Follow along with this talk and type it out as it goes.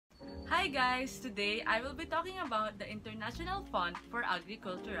Hi guys! Today I will be talking about the International Fund for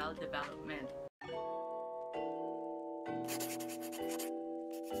Agricultural Development.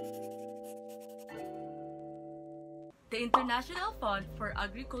 The International Fund for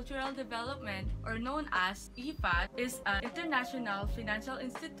Agricultural Development, or known as IFAD, is an international financial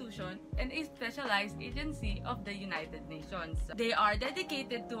institution and a specialized agency of the United Nations. They are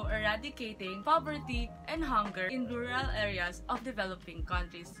dedicated to eradicating poverty and hunger in rural areas of developing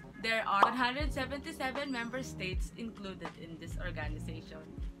countries. There are 177 member states included in this organization.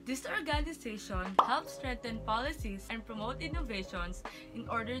 This organization helps strengthen policies and promote innovations in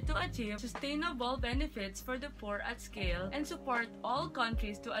order to achieve sustainable benefits for the poor at scale and support all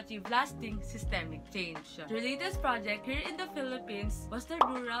countries to achieve lasting systemic change. The latest project here in the Philippines was the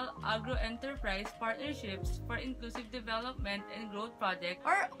Rural Agro-Enterprise Partnerships for Inclusive Development and Growth Project,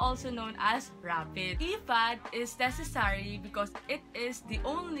 or also known as RAPID. IFAD is necessary because it is the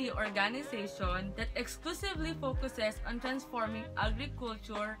only organization that exclusively focuses on transforming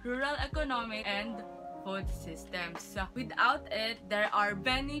agriculture, rural economic, and food systems. Without it, there are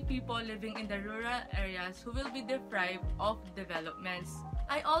many people living in the rural areas who will be deprived of developments.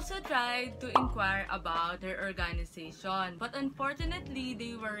 I also tried to inquire about their organization, but unfortunately,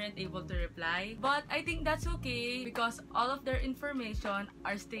 they weren't able to reply. But I think that's okay because all of their information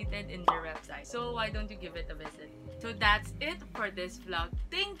are stated in their website. So why don't you give it a visit? So that's it for this vlog.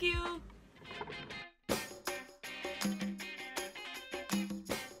 Thank you!